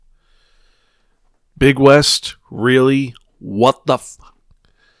Big West? Really? What the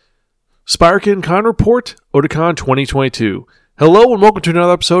Spiraken Con Report, Otakon 2022. Hello and welcome to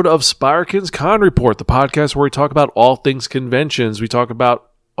another episode of Spiraken's Con Report, the podcast where we talk about all things conventions. We talk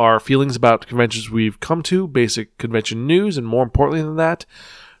about our feelings about conventions we've come to, basic convention news, and more importantly than that,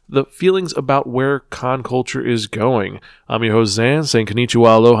 the feelings about where con culture is going. I'm your host, Zan, saying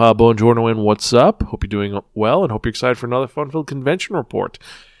konnichiwa, aloha, buongiorno, and what's up? Hope you're doing well and hope you're excited for another fun-filled convention report.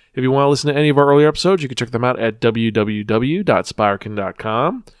 If you want to listen to any of our earlier episodes, you can check them out at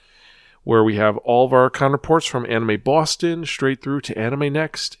www.spiraken.com, where we have all of our con reports from Anime Boston straight through to Anime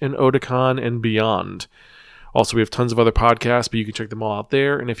Next and Otakon and beyond. Also, we have tons of other podcasts, but you can check them all out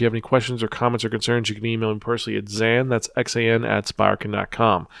there. And if you have any questions or comments or concerns, you can email me personally at Zan, that's Xan,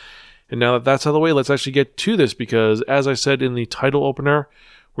 @spiraken.com. And now that that's out of the way, let's actually get to this because, as I said in the title opener,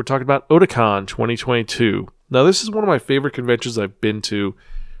 we're talking about Otakon 2022. Now, this is one of my favorite conventions I've been to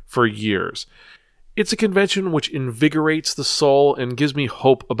for years. It's a convention which invigorates the soul and gives me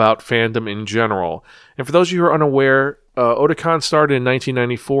hope about fandom in general. And for those of you who are unaware, Otakon started in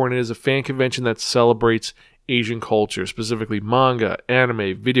 1994 and it is a fan convention that celebrates Asian culture, specifically manga,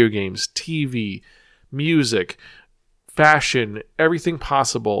 anime, video games, TV, music, fashion, everything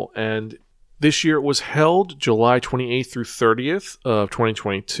possible. And this year it was held July 28th through 30th of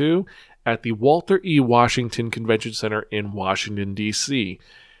 2022 at the Walter E. Washington Convention Center in Washington, D.C.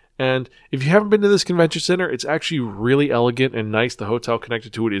 And if you haven't been to this convention center, it's actually really elegant and nice. The hotel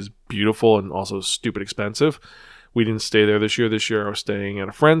connected to it is beautiful and also stupid expensive. We didn't stay there this year. This year I was staying at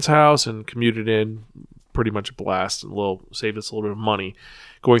a friend's house and commuted in. Pretty much a blast and saved us a little bit of money.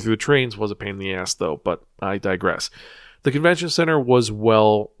 Going through the trains was a pain in the ass though, but I digress. The convention center was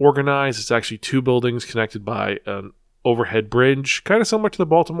well organized. It's actually two buildings connected by an overhead bridge, kind of similar to the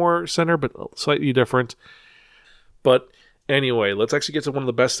Baltimore Center, but slightly different. But anyway, let's actually get to one of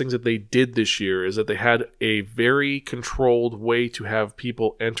the best things that they did this year is that they had a very controlled way to have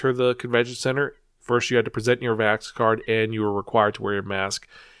people enter the convention center. First, you had to present your Vax card and you were required to wear your mask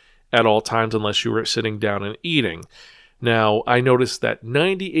at all times unless you were sitting down and eating. Now, I noticed that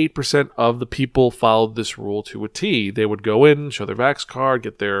 98% of the people followed this rule to a T. They would go in, show their Vax card,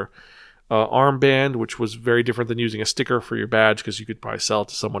 get their armband, which was very different than using a sticker for your badge because you could probably sell it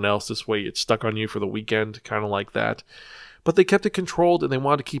to someone else. This way, it's stuck on you for the weekend, kind of like that. But they kept it controlled and they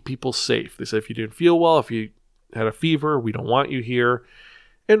wanted to keep people safe. They said if you didn't feel well, if you had a fever, we don't want you here.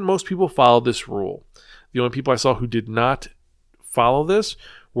 And most people followed this rule. The only people I saw who did not follow this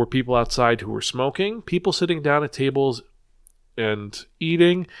were people outside who were smoking, people sitting down at tables and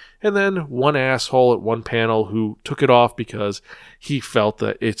eating, and then one asshole at one panel who took it off because he felt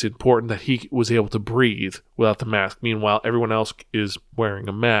that it's important that he was able to breathe without the mask. Meanwhile, everyone else is wearing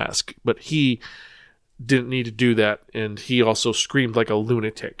a mask, but he didn't need to do that, and he also screamed like a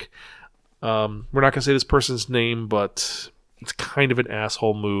lunatic. We're not going to say this person's name, but it's kind of an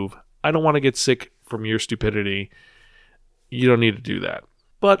asshole move. I don't want to get sick from your stupidity. You don't need to do that.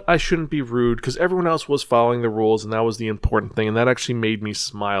 But I shouldn't be rude because everyone else was following the rules and that was the important thing, and that actually made me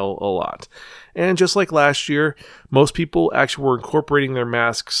smile a lot. And just like last year, most people actually were incorporating their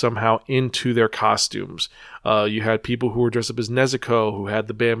masks somehow into their costumes. You had people who were dressed up as Nezuko who had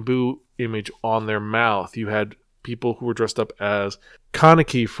the bamboo image on their mouth. You had people who were dressed up as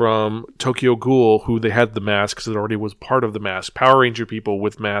Kaneki from Tokyo Ghoul who they had the mask because it already was part of the mask. Power Ranger people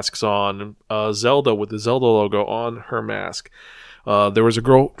with masks on. Zelda with the Zelda logo on her mask. There was a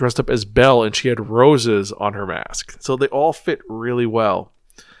girl dressed up as Belle, and she had roses on her mask. So they all fit really well.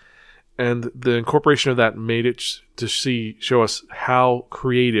 And the incorporation of that made it show us how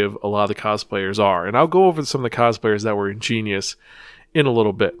creative a lot of the cosplayers are. And I'll go over some of the cosplayers that were ingenious in a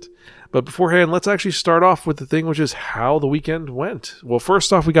little bit. But beforehand, let's actually start off with the thing, which is how the weekend went. Well,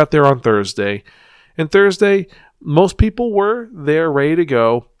 first off, we got there on Thursday. And Thursday, most people were there ready to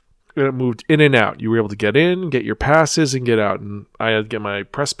go. It moved in and out. You were able to get in, get your passes, and get out. And I had to get my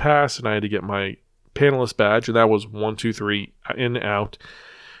press pass, and I had to get my panelist badge, and that was 1, 2, 3, in, out.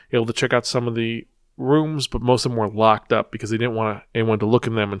 Able to check out some of the rooms, but most of them were locked up because they didn't want anyone to look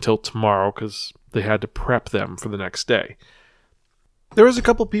in them until tomorrow because they had to prep them for the next day. There was a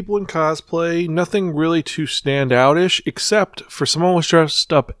couple people in cosplay, nothing really too stand-out-ish, except for someone was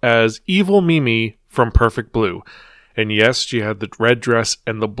dressed up as Evil Mimi from Perfect Blue. And yes, she had the red dress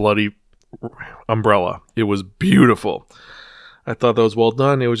and the bloody umbrella. It was beautiful. I thought that was well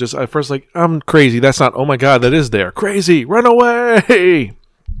done. It was just, at first, like, I'm crazy. That's not, oh my god, that is there. Crazy, run away!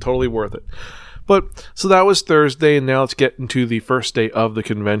 Totally worth it. But, so that was Thursday, and now let's get into the first day of the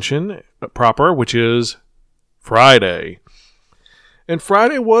convention proper, which is Friday. And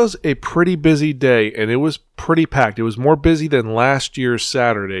Friday was a pretty busy day, and it was pretty packed. It was more busy than last year's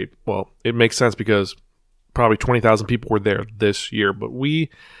Saturday. Well, it makes sense because probably 20,000 people were there this year, but we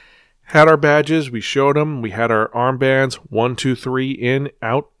had our badges, we showed them, we had our armbands, 1, 2, 3, in,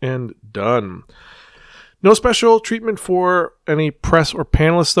 out, and done. No special treatment for any press or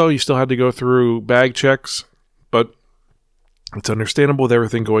panelists, though. You still had to go through bag checks, but it's understandable with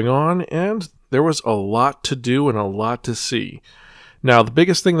everything going on, and there was a lot to do and a lot to see. Now, the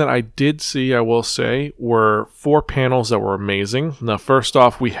biggest thing that I did see, I will say, were 4 panels that were amazing. Now, first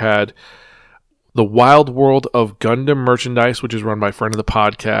off, we had the Wild World of Gundam merchandise, which is run by a friend of the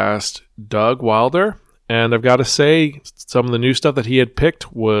podcast, Doug Wilder. And I've got to say, some of the new stuff that he had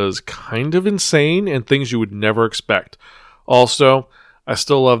picked was kind of insane and things you would never expect. Also, I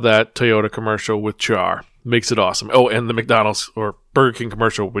still love that Toyota commercial with Char. Makes it awesome. Oh, and the McDonald's or Burger King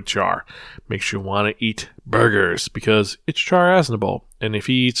commercial with Char. Makes you want to eat burgers because it's Char Aznavour. And if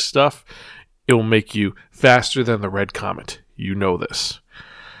he eats stuff, it will make you faster than the Red Comet. You know this.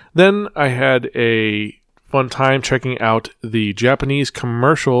 Then I had a fun time checking out the Japanese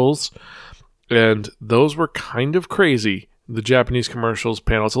commercials, and those were kind of crazy. The Japanese commercials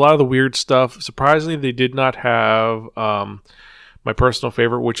panel. It's a lot of the weird stuff. Surprisingly, they did not have my personal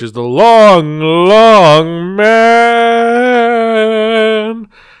favorite, which is the Long, Long Man.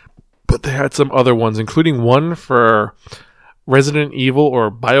 But they had some other ones, including one for Resident Evil or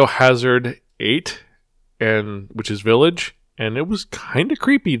Biohazard 8, which is Village. And it was kind of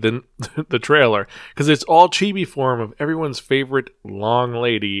creepy, the trailer, because it's all chibi form of everyone's favorite long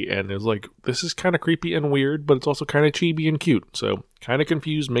lady. And it's like, this is kind of creepy and weird, but it's also kind of chibi and cute. So kind of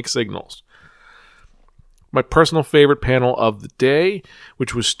confused, mixed signals. My personal favorite panel of the day,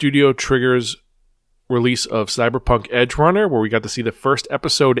 which was Studio Trigger's release of Cyberpunk Edgerunner, where we got to see the first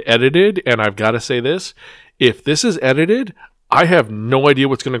episode edited. And I've got to say this, if this is edited, I have no idea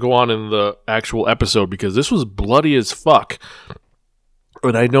what's going to go on in the actual episode because this was bloody as fuck.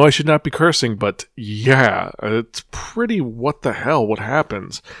 And I know I should not be cursing, but yeah, it's pretty what the hell, what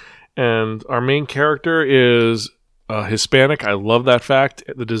happens. And our main character is Hispanic. I love that fact.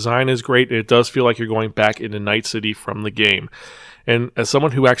 The design is great. It does feel like you're going back into Night City from the game. And as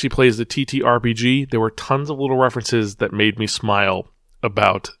someone who actually plays the TTRPG, there were tons of little references that made me smile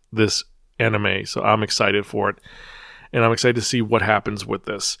about this anime. So I'm excited for it. And I'm excited to see what happens with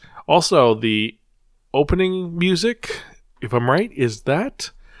this. Also, the opening music, if I'm right, is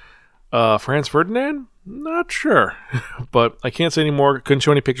that Franz Ferdinand? Not sure. But I can't say any more. Couldn't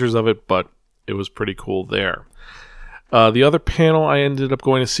show any pictures of it, but it was pretty cool there. The other panel I ended up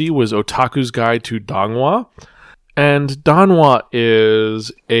going to see was Otaku's Guide to Donghua. And Donghua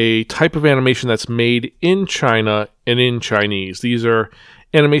is a type of animation that's made in China and in Chinese. These are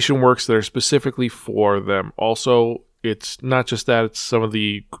animation works that are specifically for them. Also, it's not just that, it's some of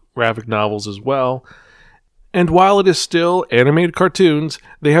the graphic novels as well. And while it is still animated cartoons,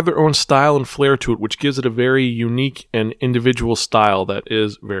 they have their own style and flair to it, which gives it a very unique and individual style that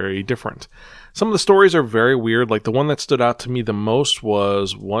is very different. Some of the stories are very weird. Like the one that stood out to me the most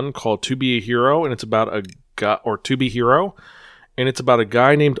was one called To Be a Hero, and it's about a guy, or To Be Hero, and it's about a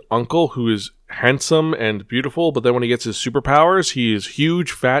guy named Uncle who is handsome and beautiful, but then when he gets his superpowers, he is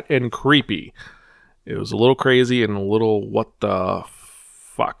huge, fat, and creepy. It was a little crazy and a little what the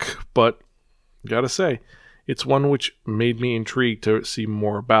fuck, but gotta say, it's one which made me intrigued to see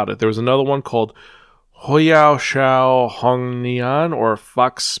more about it. There was another one called Hoyao Shao Hongnian, or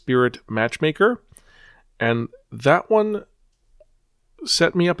Fox Spirit Matchmaker, and that one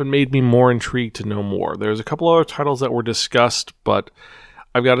set me up and made me more intrigued to know more. There's a couple other titles that were discussed, but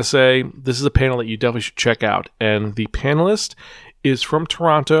I've got to say, this is a panel that you definitely should check out, and the panelist is from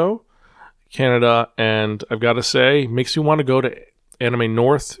Toronto, Canada, and I've got to say, makes me want to go to Anime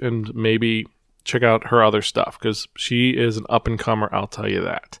North and maybe check out her other stuff, because she is an up-and-comer, I'll tell you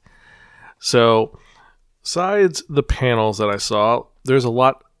that. So, besides the panels that I saw, there's a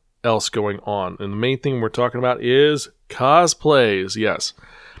lot else going on, and the main thing we're talking about is cosplays, yes.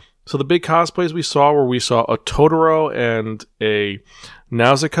 So the big cosplays we saw were a Totoro and a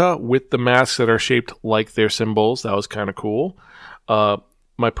Nausicaa with the masks that are shaped like their symbols. That was kind of cool.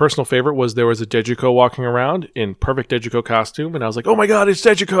 My personal favorite was there was a Dejiko walking around in perfect Dejiko costume, and I was like, oh my god, it's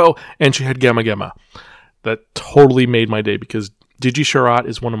Dejiko! And she had Gemma Gemma. That totally made my day, because Digi Charat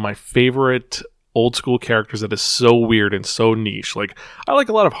is one of my favorite old school characters that is so weird and so niche. Like, I like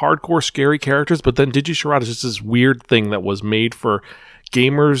a lot of hardcore scary characters, but then Digi Charat is just this weird thing that was made for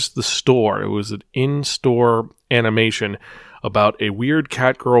Gamers the Store. It was an in-store animation about a weird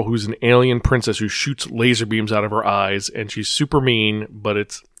cat girl who's an alien princess who shoots laser beams out of her eyes, and she's super mean, but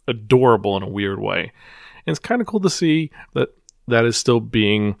it's adorable in a weird way. And it's kind of cool to see that that is still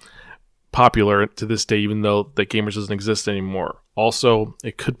being popular to this day, even though the Gamers doesn't exist anymore. Also,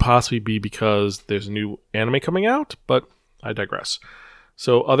 it could possibly be because there's a new anime coming out, but I digress.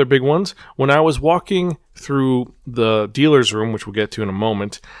 So other big ones, when I was walking through the dealer's room, which we'll get to in a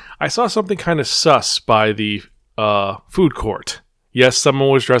moment, I saw something kind of sus by the food court. Yes, someone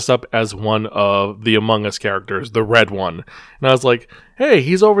was dressed up as one of the Among Us characters, the red one. And I was like, hey,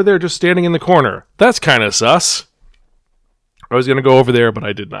 he's over there just standing in the corner. That's kind of sus. I was going to go over there, but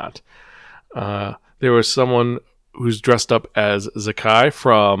I did not. There was someone who's dressed up as Zakai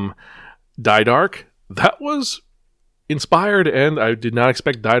from Die Dark. That was inspired, and I did not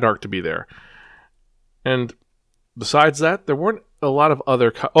expect Die Dark to be there. And besides that, there weren't a lot of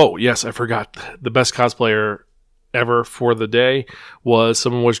other... oh, yes, I forgot. The best cosplayer ever for the day was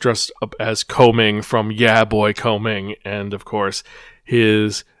someone was dressed up as Ko-Ming from Yeah Boy Ko-Ming, and of course,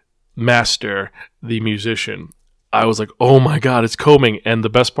 his master, the musician. I was like, oh my god, it's Ko-Ming, and the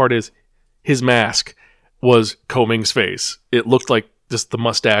best part is his mask was Ko-Ming's face. It looked like just the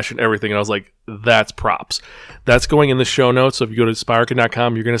mustache and everything, and I was like, that's props. That's going in the show notes, so if you go to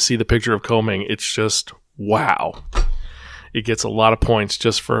Spiraken.com, you're going to see the picture of Ko-Ming. It's just, wow. It gets a lot of points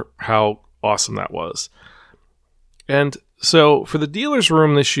just for how awesome that was. And so, for the dealer's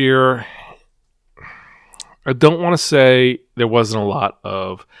room this year, I don't want to say there wasn't a lot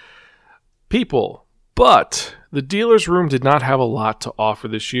of people, but the dealer's room did not have a lot to offer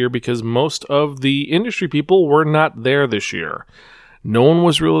this year because most of the industry people were not there this year. No one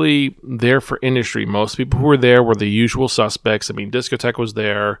was really there for industry. Most people who were there were the usual suspects. I mean, Discotheque was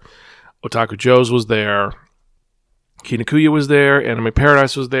there, Otaku Joe's was there, Kinikuya was there, Anime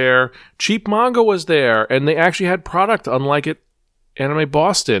Paradise was there, Cheap Manga was there, and they actually had product, unlike at Anime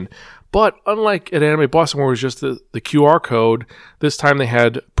Boston. But unlike at Anime Boston, where it was just the QR code, this time they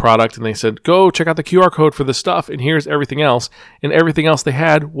had product, and they said, go check out the QR code for the stuff, and here's everything else. And everything else they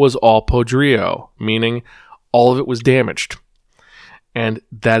had was all Podrio, meaning all of it was damaged. And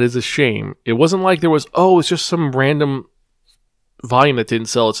that is a shame. It wasn't like there was, it's just some random volume that didn't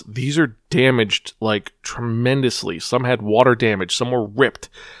sell. These are damaged like tremendously. Some had water damage, some were ripped,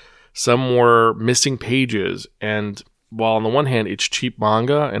 some were missing pages. And while on the one hand it's cheap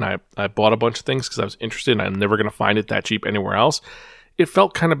manga, and I bought a bunch of things because I was interested and I'm never going to find it that cheap anywhere else, it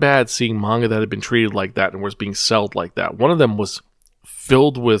felt kind of bad seeing manga that had been treated like that and was being sold like that. One of them was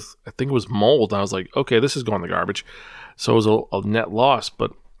filled with, I think it was mold. And I was like, okay, this is going in the garbage. So it was a net loss,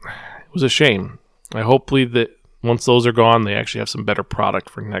 but it was a shame. I hopefully that once those are gone, they actually have some better product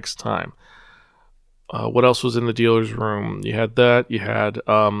for next time. What else was in the dealer's room? You had that. You had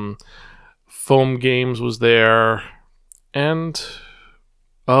Foam Games was there. And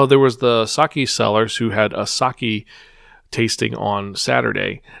there was the sake sellers who had a sake tasting on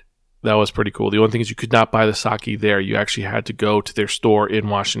Saturday. That was pretty cool. The only thing is you could not buy the sake there. You actually had to go to their store in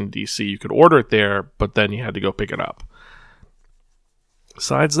Washington, D.C. You could order it there, but then you had to go pick it up.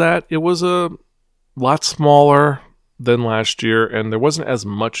 Besides that, it was a lot smaller than last year, and there wasn't as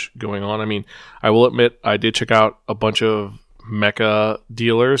much going on. I mean, I will admit, I did check out a bunch of mecha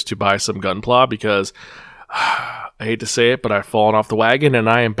dealers to buy some Gunpla because, I hate to say it, but I've fallen off the wagon, and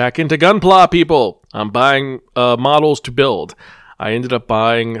I am back into Gunpla, people! I'm buying models to build. I ended up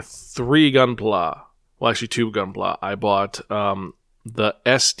buying 3 Gunpla. Well, actually 2 Gunpla. I bought the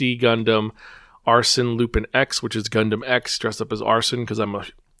SD Gundam Arsene Lupin X, which is Gundam X dressed up as Arsene because I'm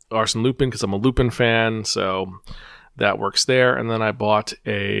Arsene Lupin because I'm a Lupin fan, so that works there. And then I bought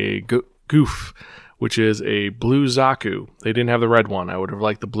a Goof, which is a blue Zaku. They didn't have the red one. I would have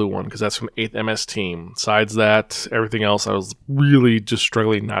liked the blue one because that's from 8th MS Team. Besides that, everything else I was really just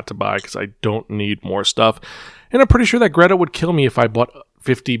struggling not to buy because I don't need more stuff. And I'm pretty sure that Greta would kill me if I bought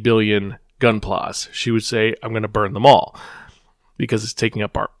 50 billion Gunplas. She would say, I'm going to burn them all because it's taking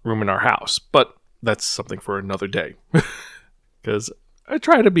up our room in our house. But that's something for another day. Because I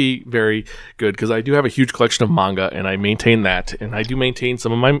try to be very good because I do have a huge collection of manga and I maintain that. And I do maintain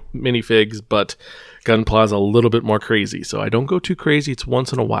some of my minifigs, but Gunpla is a little bit more crazy. So I don't go too crazy. It's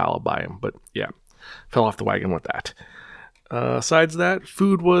once in a while I'll buy them. But yeah, fell off the wagon with that. Besides that,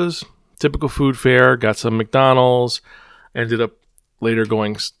 food was typical food fare. Got some McDonald's. Ended up later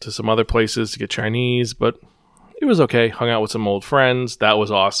going to some other places to get Chinese, but it was okay. Hung out with some old friends. That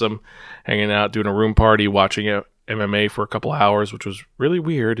was awesome. Hanging out, doing a room party, watching MMA for a couple hours, which was really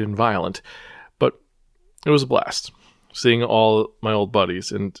weird and violent. But it was a blast. Seeing all my old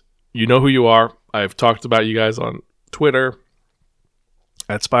buddies. And you know who you are. I've talked about you guys on Twitter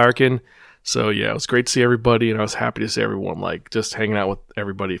at Spiraken. So yeah, it was great to see everybody, and I was happy to see everyone. Like, just hanging out with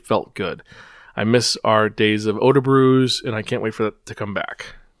everybody felt good. I miss our days of Oda Brews, and I can't wait for that to come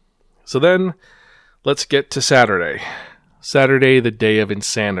back. So then, let's get to Saturday. Saturday, the day of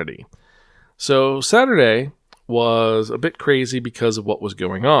insanity. So Saturday was a bit crazy because of what was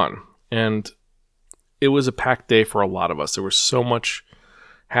going on. And it was a packed day for a lot of us. There was so much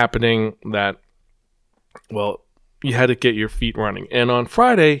happening that, well, you had to get your feet running. And on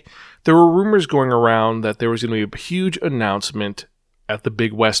Friday, there were rumors going around that there was going to be a huge announcement at the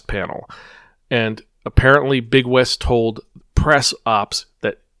Big West panel. And apparently Big West told press ops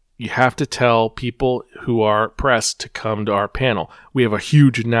that you have to tell people who are press to come to our panel. We have a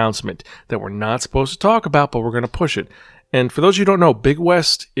huge announcement that we're not supposed to talk about, but we're going to push it. And for those of you who don't know, Big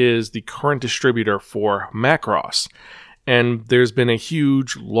West is the current distributor for Macross. And there's been a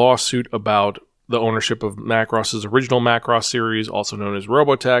huge lawsuit about the ownership of Macross's original Macross series, also known as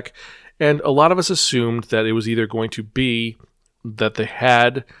Robotech. And a lot of us assumed that it was either going to be that they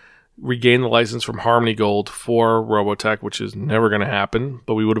had regained the license from Harmony Gold for Robotech, which is never going to happen,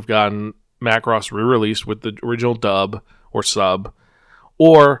 but we would have gotten Macross re-released with the original dub or sub,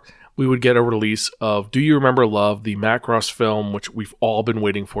 or we would get a release of Do You Remember Love, the Macross film, which we've all been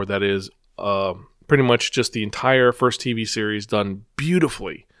waiting for. That is pretty much just the entire first TV series done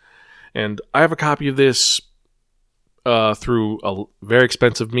beautifully. And I have a copy of this through a very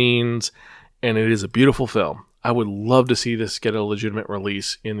expensive means, and it is a beautiful film. I would love to see this get a legitimate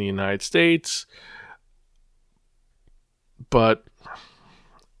release in the United States. But,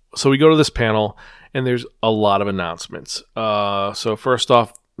 so we go to this panel, and there's a lot of announcements. So first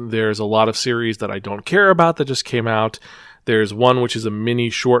off, there's a lot of series that I don't care about that just came out. There's one which is a mini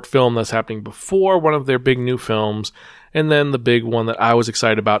short film that's happening before one of their big new films. And then the big one that I was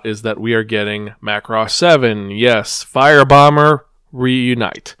excited about is that we are getting Macross 7. Yes, Firebomber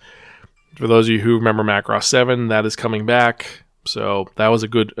Reunite. For those of you who remember Macross 7, that is coming back. So that was a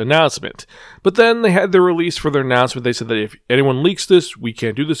good announcement. But then they had their release for their announcement. They said that if anyone leaks this, we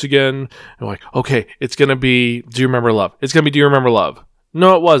can't do this again. And I'm like, okay, it's going to be Do You Remember Love? It's going to be Do You Remember Love?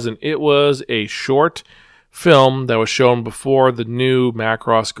 No, it wasn't. It was a short film that was shown before the new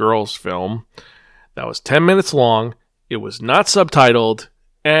Macross Girls film. That was 10 minutes long. It was not subtitled.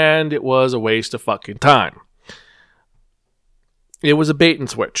 And it was a waste of fucking time. It was a bait and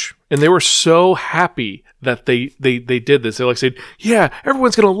switch. And they were so happy that they did this. They like said, yeah,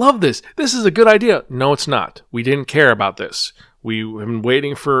 everyone's going to love this. This is a good idea. No, it's not. We didn't care about this. We have been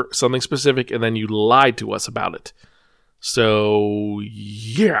waiting for something specific, and then you lied to us about it. So,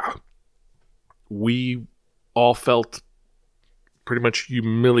 yeah. We all felt pretty much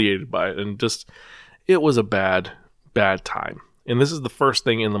humiliated by it. And just, it was a bad time. And this is the first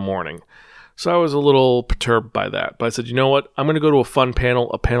thing in the morning. So I was a little perturbed by that. But I said, you know what? I'm going to go to a fun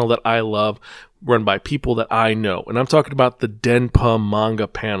panel, a panel that I love, run by people that I know. And I'm talking about the Denpa manga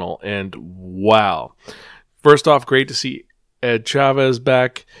panel. And wow. First off, great to see Ed Chavez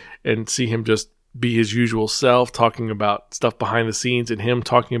back and see him just be his usual self, talking about stuff behind the scenes and him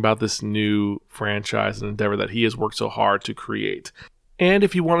talking about this new franchise and endeavor that he has worked so hard to create. And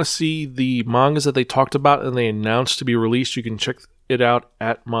if you want to see the mangas that they talked about and they announced to be released, you can check it out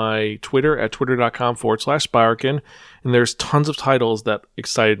at my Twitter at twitter.com/Spyarkin. And there's tons of titles that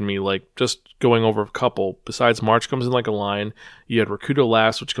excited me, like just going over a couple. Besides March Comes in Like a Lion, you had Rakuto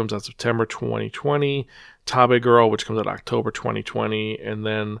Last, which comes out September 2020, Tabe Girl, which comes out October 2020, and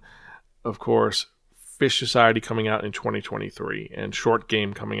then, of course, Fish Society coming out in 2023, and Short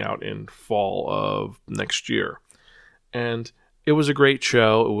Game coming out in fall of next year. And it was a great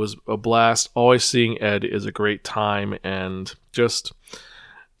show. It was a blast. Always seeing Ed is a great time. And just,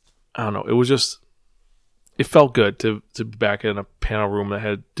 I don't know, it felt good to be back in a panel room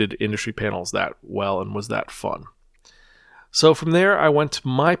that did industry panels that well and was that fun. So from there, I went to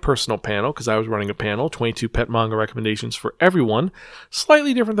my personal panel because I was running a panel, 22 pet manga recommendations for everyone.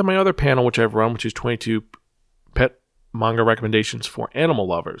 Slightly different than my other panel, which I've run, which is 22 pet manga recommendations for animal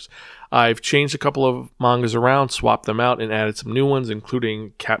lovers. I've changed a couple of mangas around, swapped them out, and added some new ones,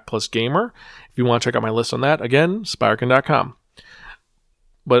 including Cat Plus Gamer. If you want to check out my list on that, again, Spyarkin.com.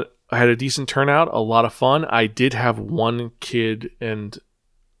 But I had a decent turnout, a lot of fun. I did have one kid and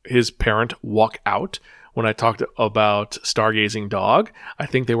his parent walk out when I talked about Stargazing Dog. I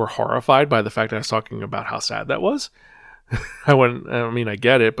think they were horrified by the fact that I was talking about how sad that was. I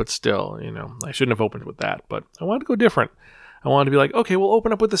get it, but still, I shouldn't have opened with that. But I wanted to go different. I wanted to be like, okay, we'll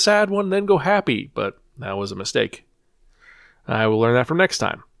open up with the sad one, then go happy. But that was a mistake. I will learn that from next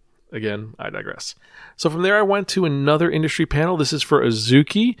time. Again, I digress. So from there, I went to another industry panel. This is for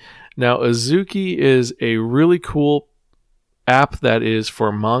Azuki. Now, Azuki is a really cool app that is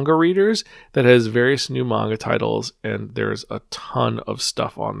for manga readers that has various new manga titles, and there's a ton of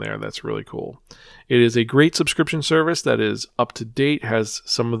stuff on there that's really cool. It is a great subscription service that is up to date, has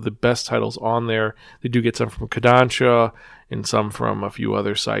some of the best titles on there. They do get some from Kodansha and some from a few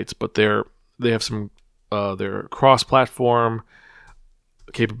other sites, but they have some their cross-platform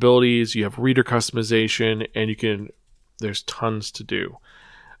capabilities. You have reader customization, and there's tons to do.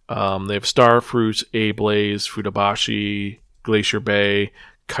 They have Starfruit, A-Blaze, Futabashi, Glacier Bay,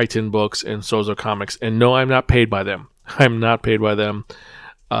 Kaiten Books, and Sozo Comics. And no, I'm not paid by them. I'm not paid by them.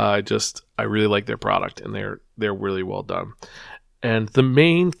 I really like their product, and they're really well done. And the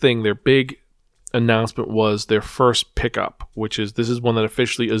main thing, their big announcement, was their first pickup, this is one that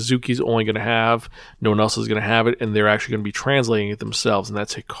officially Azuki's only going to have. No one else is going to have it, and they're actually going to be translating it themselves, and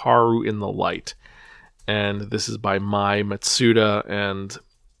that's Hikaru in the Light. And this is by Mai Matsuda, and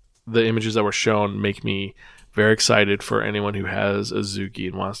the images that were shown make me very excited for anyone who has Azuki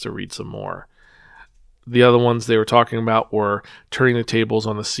and wants to read some more. The other ones they were talking about were Turning the Tables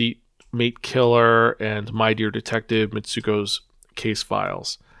on the Seatmate Killer and My Dear Detective, Mitsuko's Case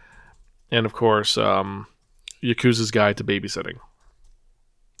Files. And of course, Yakuza's Guide to Babysitting.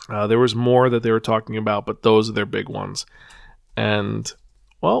 There was more that they were talking about, but those are their big ones. And,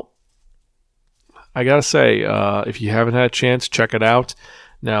 well, I gotta say, if you haven't had a chance, check it out.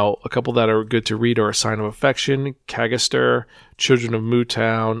 Now, a couple that are good to read are A Sign of Affection, Kagaster, Children of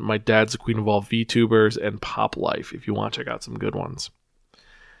Mootown, My Dad's the Queen of All VTubers, and Pop Life, if you want to check out some good ones.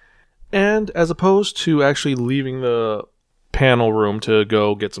 And as opposed to actually leaving the panel room to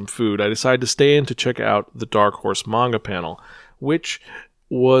go get some food, I decided to stay in to check out the Dark Horse manga panel, which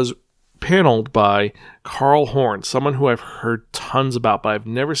was paneled by Carl Horn, someone who I've heard tons about, but I've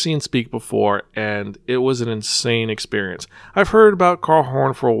never seen speak before, and it was an insane experience. I've heard about Carl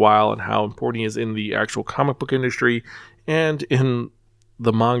Horn for a while and how important he is in the actual comic book industry and in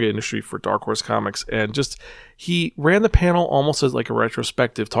the manga industry for Dark Horse Comics, and he ran the panel almost as like a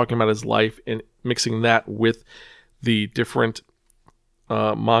retrospective, talking about his life and mixing that with the different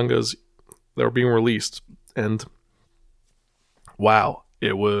mangas that were being released, and wow,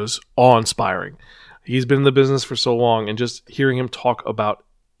 it was awe-inspiring. He's been in the business for so long, and just hearing him talk about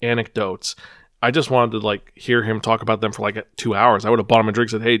anecdotes, I just wanted to hear him talk about them for 2 hours. I would have bought him a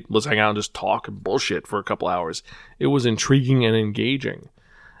drink and said, hey, let's hang out and just talk and bullshit for a couple hours. It was intriguing and engaging,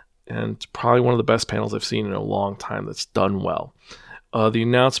 and probably one of the best panels I've seen in a long time that's done well. The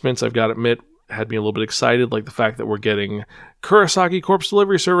announcements, I've got to admit, had me a little bit excited, like the fact that we're getting Kurosaki Corpse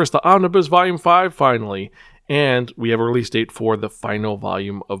Delivery Service, the Omnibus Volume 5 finally. And we have a release date for the final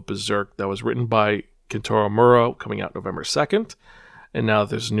volume of Berserk that was written by Kentaro Muro, coming out November 2nd. And now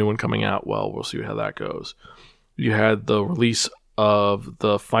there's a new one coming out. Well, we'll see how that goes. You had the release of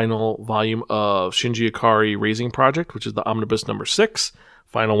the final volume of Shinji Ikari Raising Project, which is the Omnibus number 6.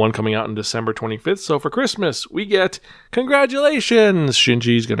 Final one coming out on December 25th. So for Christmas, we get, congratulations,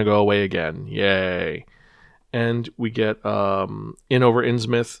 Shinji's going to go away again. Yay. And we get In Over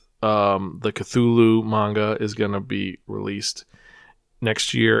Innsmouth. The Cthulhu manga is going to be released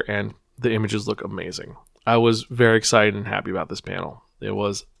next year, and the images look amazing. I was very excited and happy about this panel. It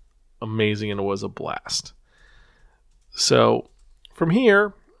was amazing, and it was a blast. So from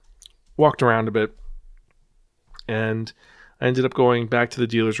here, walked around a bit, and I ended up going back to the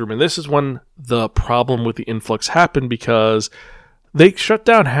dealer's room. And this is when the problem with the influx happened, because they shut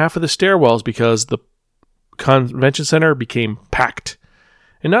down half of the stairwells because the convention center became packed.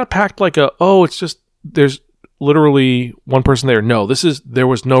 And not packed it's just there's literally one person there. No, there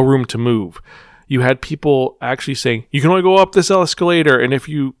was no room to move. You had people actually saying, you can only go up this escalator, and if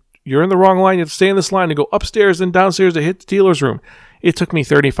you're in the wrong line, you have to stay in this line and go upstairs and downstairs to hit the dealer's room. It took me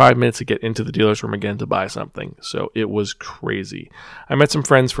 35 minutes to get into the dealer's room again to buy something. So it was crazy. I met some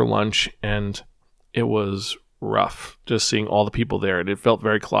friends for lunch, and it was rough just seeing all the people there, and it felt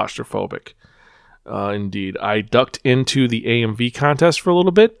very claustrophobic. Indeed. I ducked into the AMV contest for a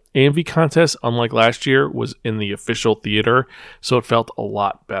little bit. AMV contest, unlike last year, was in the official theater, so it felt a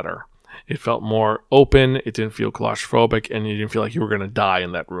lot better. It felt more open, it didn't feel claustrophobic, and you didn't feel like you were going to die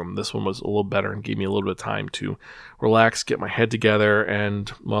in that room. This one was a little better and gave me a little bit of time to relax, get my head together,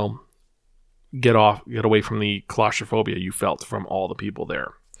 and, get away from the claustrophobia you felt from all the people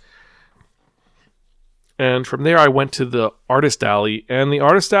there. And from there, I went to the Artist Alley, and the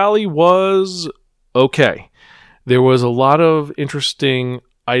Artist Alley was okay. There was a lot of interesting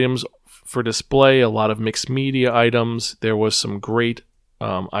items for display, a lot of mixed media items. There was some great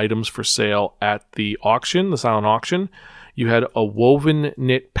items for sale at the auction, the silent auction. You had a woven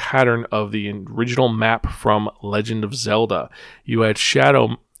knit pattern of the original map from Legend of Zelda. You had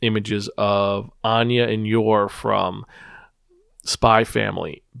shadow images of Anya and Yor from Spy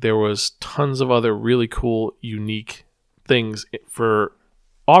Family. There was tons of other really cool, unique things for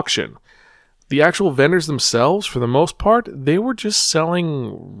auction. The actual vendors themselves, for the most part, they were just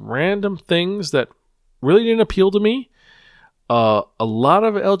selling random things that really didn't appeal to me. A lot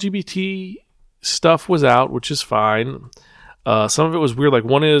of LGBT stuff was out, which is fine. Some of it was weird. Like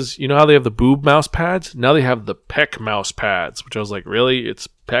one is, you know how they have the boob mouse pads? Now they have the peck mouse pads, which I was like, really? It's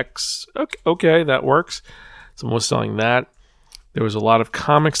pecs? Okay, that works. Someone was selling that. There was a lot of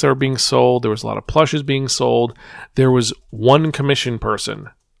comics that were being sold. There was a lot of plushes being sold. There was one commission person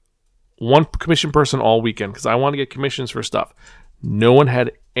all weekend because I wanted to get commissions for stuff. No one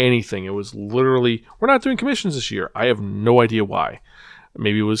had anything. It was literally, we're not doing commissions this year. I have no idea why.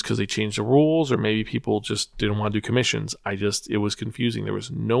 Maybe it was because they changed the rules, or maybe people just didn't want to do commissions. It was confusing. There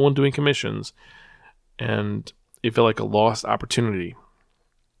was no one doing commissions, and it felt like a lost opportunity.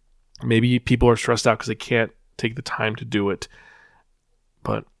 Maybe people are stressed out because they can't take the time to do it,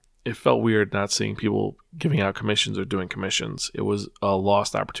 but it felt weird not seeing people giving out commissions or doing commissions. It was a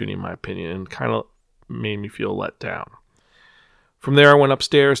lost opportunity, in my opinion, and kind of made me feel let down. From there, I went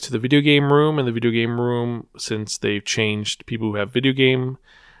upstairs to the video game room. In the video game room, since they've changed people who have video game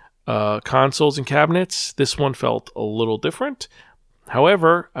consoles and cabinets, this one felt a little different.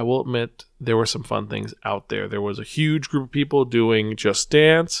 However, I will admit there were some fun things out there. There was a huge group of people doing Just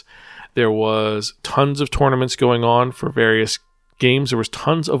Dance. There was tons of tournaments going on for various games. There was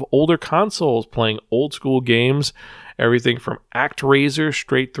tons of older consoles playing old school games, everything from ActRaiser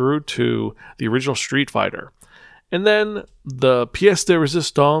straight through to the original Street Fighter. And then the pièce de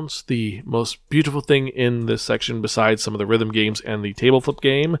résistance, the most beautiful thing in this section besides some of the rhythm games and the table flip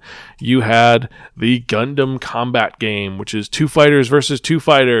game, you had the Gundam combat game, which is 2 fighters versus 2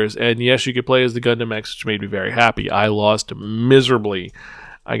 fighters. And yes, you could play as the Gundam X, which made me very happy. I lost miserably.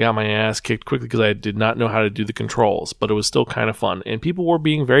 I got my ass kicked quickly because I did not know how to do the controls, but it was still kind of fun. And people were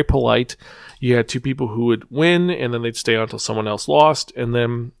being very polite. You had 2 people who would win, and then they'd stay on until someone else lost, and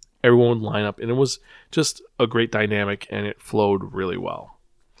then everyone would line up, and it was just a great dynamic, and it flowed really well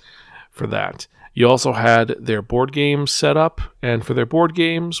for that. You also had their board games set up, and for their board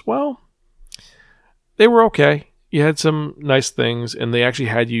games, well, they were okay. You had some nice things, and they actually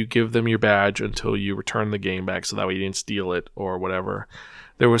had you give them your badge until you return the game back, so that way you didn't steal it or whatever.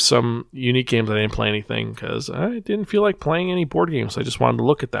 There were some unique games I didn't play anything because I didn't feel like playing any board games, so I just wanted to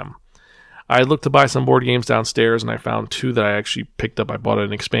look at them. I looked to buy some board games downstairs, and I found 2 that I actually picked up. I bought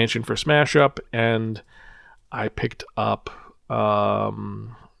an expansion for Smash Up, and I picked up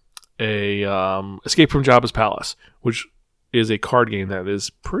Escape from Jabba's Palace, which is a card game that is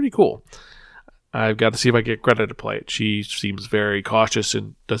pretty cool. I've got to see if I get Greta to play it. She seems very cautious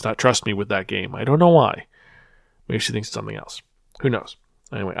and does not trust me with that game. I don't know why. Maybe she thinks it's something else. Who knows?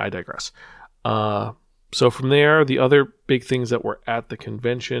 Anyway, I digress. So from there, the other big things that were at the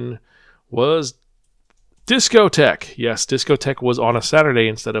convention was Discotheque. Yes, Discotheque was on a Saturday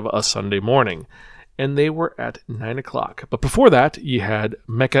instead of a Sunday morning, and they were at 9 o'clock. But before that, you had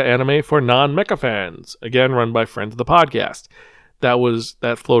Mecha Anime for non-Mecha fans, again run by friends of the podcast.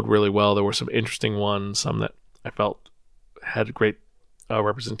 That flowed really well. There were some interesting ones, some that I felt had great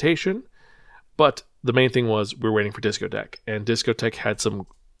representation, but the main thing was we were waiting for Discotheque, and Discotheque had some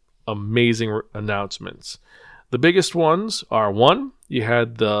amazing announcements. The biggest ones are, 1, you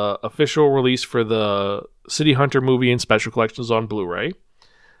had the official release for the City Hunter movie and special collections on Blu-ray.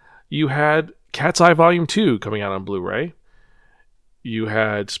 You had Cat's Eye Volume 2 coming out on Blu-ray. You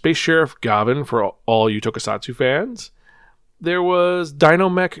had Space Sheriff Gavan for all you Tokusatsu fans. There was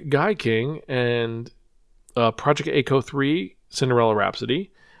Dynamech Guy King and Project A-ko 3 Cinderella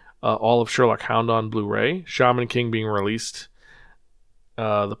Rhapsody. All of Sherlock Hound on Blu-ray. Shaman King being released.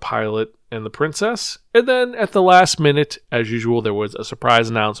 The pilot and the princess. And then at the last minute, as usual, there was a surprise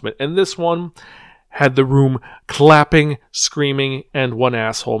announcement. And this one had the room clapping, screaming, and one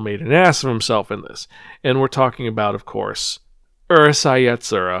asshole made an ass of himself in this. And we're talking about, of course, Urusei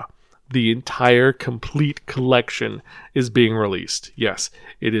Yatsura. The entire complete collection is being released. Yes,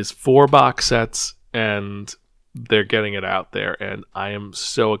 it is 4 box sets, and they're getting it out there. And I am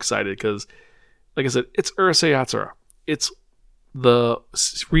so excited because, like I said, it's Urusei Yatsura. It's the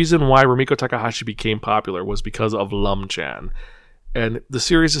reason why Rumiko Takahashi became popular was because of Lum-chan. And the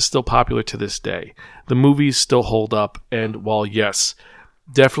series is still popular to this day. The movies still hold up. And while, yes,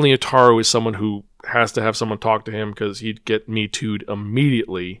 definitely Ataru is someone who has to have someone talk to him because he'd get Me Too'd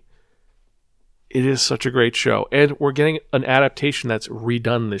immediately, it is such a great show. And we're getting an adaptation that's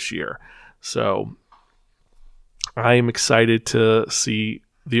redone this year. So I am excited to see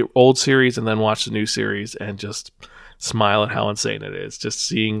the old series and then watch the new series and just smile at how insane it is. Just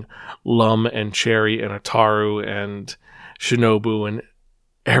seeing Lum and Cherry and Ataru and Shinobu and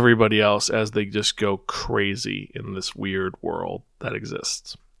everybody else as they just go crazy in this weird world that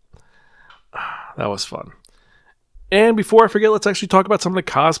exists. That was fun. And before I forget, let's actually talk about some of the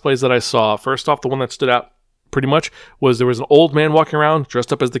cosplays that I saw. First off, the one that stood out pretty much was there was an old man walking around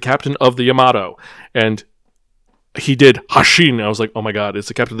dressed up as the captain of the Yamato. And he did Hashin. I was like, oh my god, it's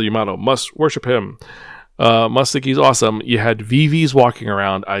the captain of the Yamato. Must worship him. Must think he's awesome. You had VVs walking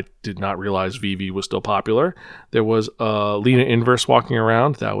around. I did not realize VV was still popular. There was Lena Inverse walking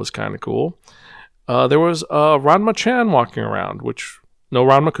around. That was kind of cool. There was Ranma-chan walking around, which... No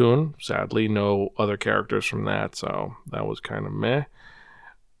Ranma-kun, sadly. No other characters from that, so that was kind of meh.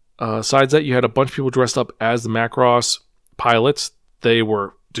 Besides that, you had a bunch of people dressed up as the Macross pilots. They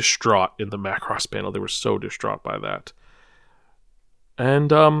were distraught in the Macross panel. They were so distraught by that. And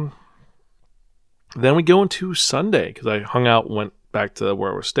then we go into Sunday, because I hung out and went back to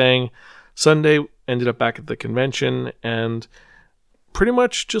where I was staying. Sunday, ended up back at the convention, and pretty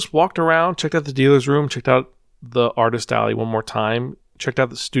much just walked around, checked out the dealer's room, checked out the artist alley one more time, checked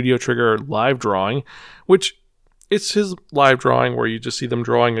out the Studio Trigger live drawing, which it's his live drawing where you just see them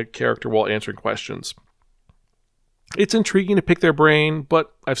drawing a character while answering questions. It's intriguing to pick their brain,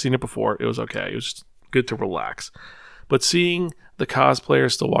 but I've seen it before. It was okay. It was just good to relax. But seeing the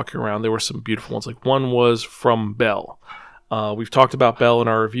cosplayers still walking around, there were some beautiful ones. Like one was from Belle. We've talked about Belle in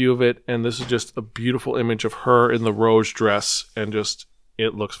our review of it, and this is just a beautiful image of her in the rose dress, and just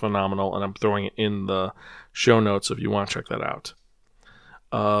it looks phenomenal, and I'm throwing it in the show notes if you want to check that out.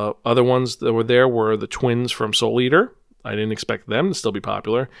 Other ones that were there were the twins from Soul Eater. I didn't expect them to still be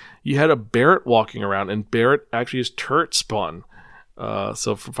popular. You had a Barrett walking around, and Barrett actually is turret spun.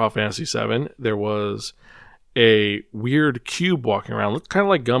 So for Final Fantasy VII, there was a weird cube walking around. Looked kind of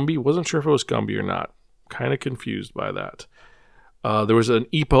like Gumby. Wasn't sure if it was Gumby or not. Kind of confused by that. There was an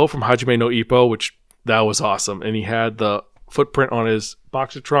Ippo from Hajime no Ippo, which that was awesome. And he had the footprint on his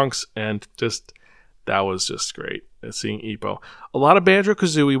boxer trunks, and just that was just great. Seeing Ippo. A lot of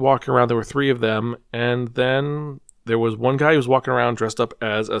Banjo-Kazooie walking around. There were 3 of them. And then there was one guy who was walking around dressed up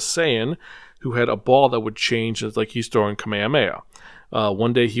as a Saiyan who had a ball that would change. It's like he's throwing Kamehameha.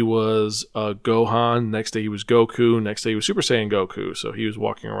 One day he was Gohan. Next day he was Goku. Next day he was Super Saiyan Goku. So he was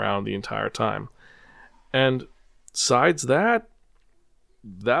walking around the entire time. And besides that,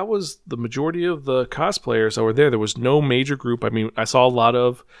 that was the majority of the cosplayers that were there. There was no major group. I mean, I saw a lot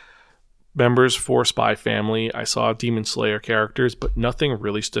of members for Spy Family. I saw Demon Slayer characters, but nothing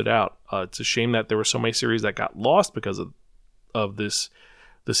really stood out. It's a shame that there were so many series that got lost because of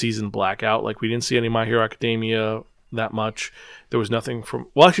the season blackout. Like, we didn't see any My Hero Academia that much. There was nothing from...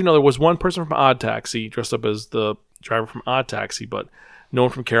 Well, actually, no, there was one person from Odd Taxi dressed up as the driver from Odd Taxi, but no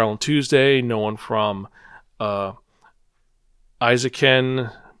one from Carol and Tuesday, no one from Isaac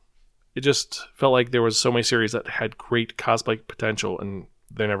Ken. It just felt like there was so many series that had great cosplay potential, and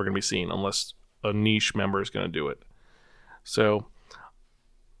they're never going to be seen unless a niche member is going to do it. So,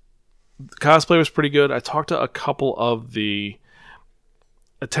 the cosplay was pretty good. I talked to a couple of the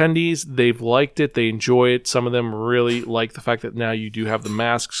attendees. They've liked it. They enjoy it. Some of them really like the fact that now you do have the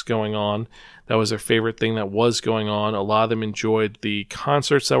masks going on. That was their favorite thing that was going on. A lot of them enjoyed the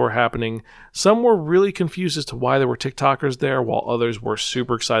concerts that were happening. Some were really confused as to why there were TikTokers there, while others were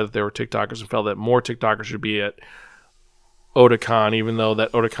super excited that there were TikTokers and felt that more TikTokers should be at Otakon, even though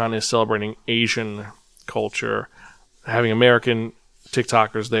that Otakon is celebrating Asian culture. Having American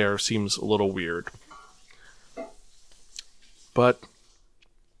TikTokers there seems a little weird. But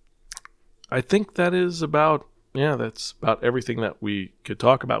I think that is about, that's about everything that we could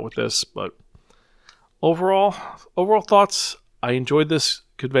talk about with this. But overall thoughts, I enjoyed this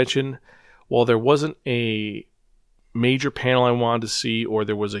convention. While there wasn't a major panel I wanted to see, or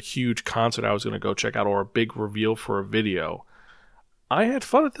there was a huge concert I was going to go check out, or a big reveal for a video, I had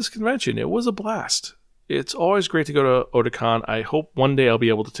fun at this convention. It was a blast. It's always great to go to Otakon. I hope one day I'll be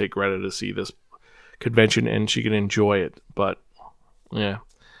able to take Greta to see this convention and she can enjoy it. But, yeah.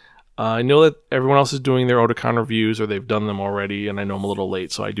 I know that everyone else is doing their Otakon reviews, or they've done them already, and I know I'm a little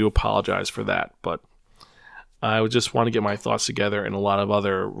late, so I do apologize for that. But I would just want to get my thoughts together, and a lot of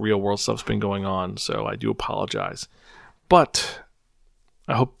other real-world stuff's been going on, so I do apologize. But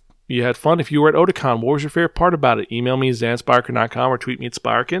I hope you had fun. If you were at Otakon, what was your favorite part about it? Email me, zan@spirekin.com, or tweet me at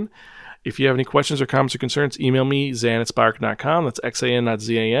Spirekin. If you have any questions or comments or concerns, email me, zan@spirekin.com. That's XAN, not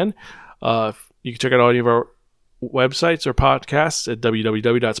ZAN. You can check out all of our websites or podcasts at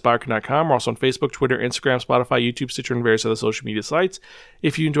www.spirekin.com. We're also on Facebook, Twitter, Instagram, Spotify, YouTube, Stitcher, and various other social media sites.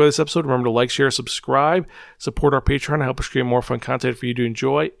 If you enjoy this episode, remember to like, share, subscribe, support our Patreon to help us create more fun content for you to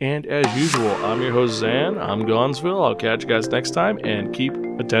enjoy. And as usual, I'm your host, Zan. I'm Gonzville. I'll catch you guys next time, and keep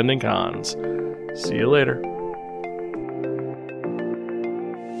attending cons. See you later.